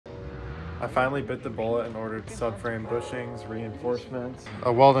I finally bit the bullet and ordered subframe bushings, reinforcements,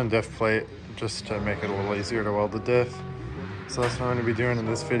 a weld and diff plate just to make it a little easier to weld the diff. So that's what I'm going to be doing in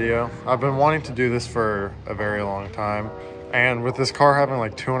this video. I've been wanting to do this for a very long time. And with this car having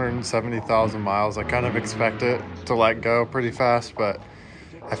like 270,000 miles, I kind of expect it to let go pretty fast, but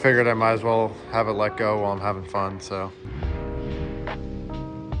I figured I might as well have it let go while I'm having fun, so.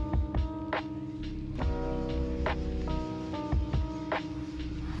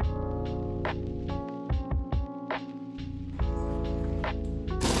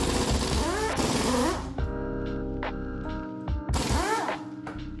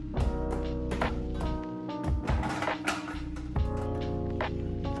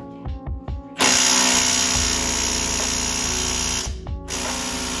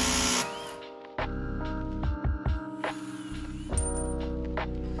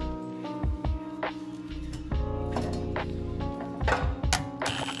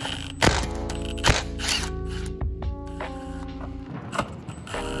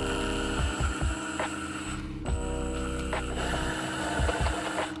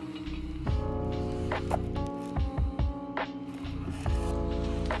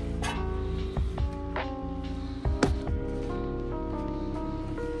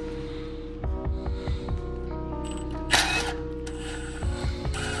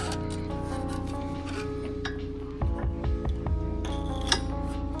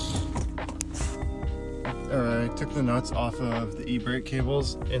 I took the nuts off of the e-brake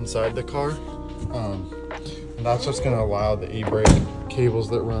cables inside the car. And that's just going to allow the e-brake cables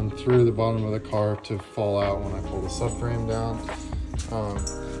that run through the bottom of the car to fall out when I pull the subframe down.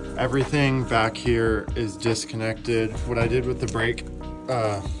 Everything back here is disconnected. What I did with the brake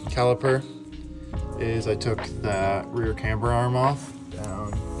caliper is I took that rear camber arm off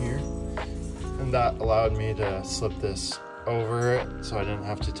down here, and that allowed me to slip this over it so I didn't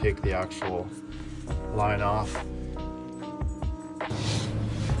have to take the actual line off.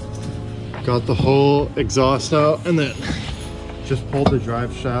 Got the whole exhaust out and then just pulled the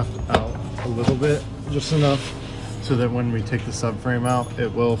drive shaft out a little bit, just enough so that when we take the subframe out,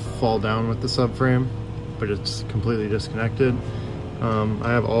 it will fall down with the subframe, but it's completely disconnected.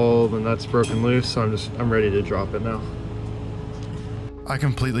 I have all the nuts broken loose, so I'm ready to drop it now. I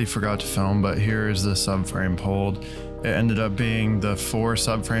completely forgot to film, but here is the subframe pulled. It ended up being the 4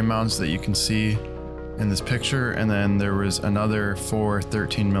 subframe mounts that you can see in this picture, and then there was another 4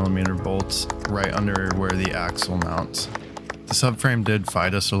 13mm bolts right under where the axle mounts. The subframe did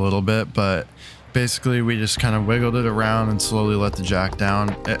fight us a little bit, but basically we just kind of wiggled it around and slowly let the jack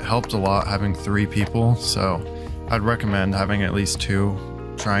down. It helped a lot having 3 people, so I'd recommend having at least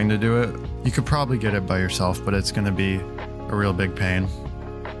 2 trying to do it. You could probably get it by yourself, but it's going to be a real big pain.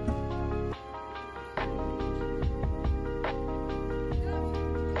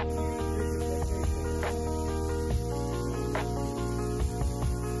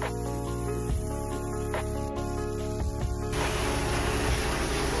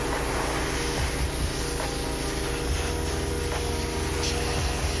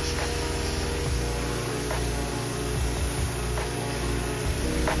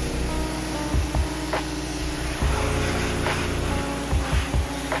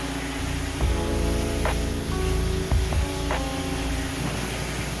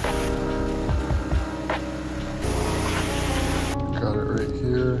 Got it right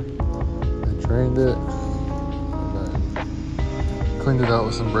here. I drained it and then cleaned it out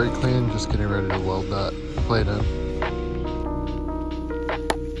with some brake clean, just getting ready to weld that plate in.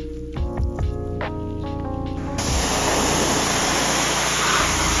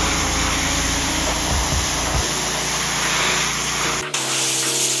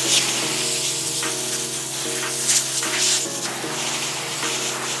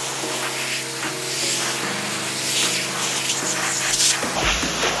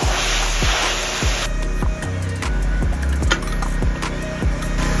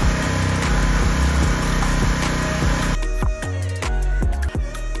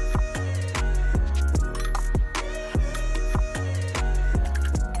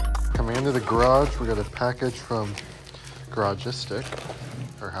 Into the garage, we got a package from Garagistic,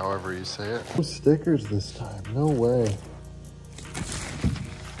 or however you say it. No stickers this time, no way.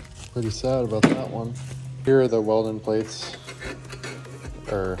 Pretty sad about that one. Here are the welding plates,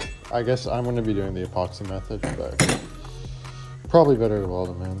 or I guess I'm going to be doing the epoxy method, but probably better to weld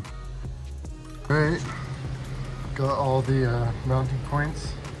them in. Alright, got all the mounting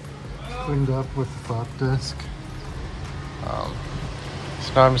points cleaned up with the flap disc.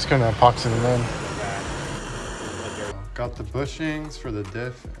 So now I'm just going to epoxy them in. Got the bushings for the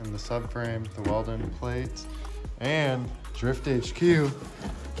diff and the subframe, the welding plates. And Drift HQ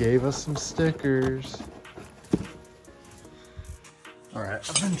gave us some stickers. All right,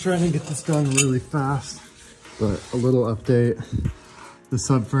 I've been trying to get this done really fast, but a little update. The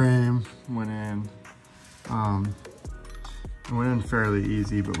subframe went in. It went in fairly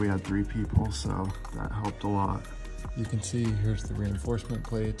easy, but we had 3 people, so that helped a lot. You can see here's the reinforcement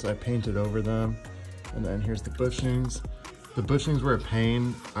plates. I painted over them, and then here's the bushings. The bushings were a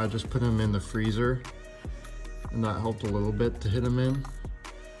pain. I just put them in the freezer, and that helped a little bit to hit them in.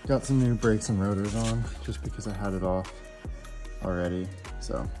 Got some new brakes and rotors on, just because I had it off already.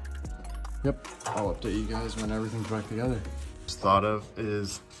 So, yep, I'll update you guys when everything's back together. Just thought of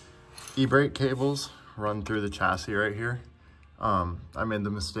is e-brake cables run through the chassis right here. I made the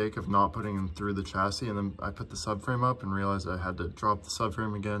mistake of not putting them through the chassis, and then I put the subframe up and realized I had to drop the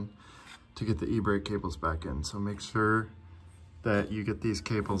subframe again to get the e-brake cables back in. So make sure that you get these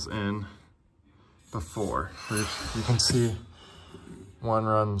cables in before. You can see one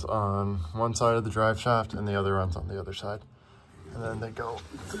runs on one side of the drive shaft and the other runs on the other side. And then they go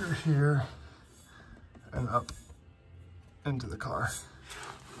through here and up into the car.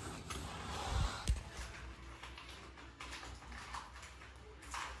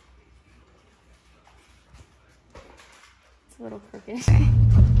 It's a little crooked.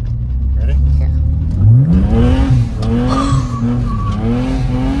 Ready?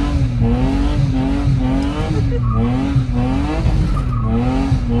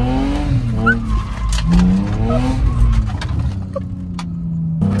 Yeah.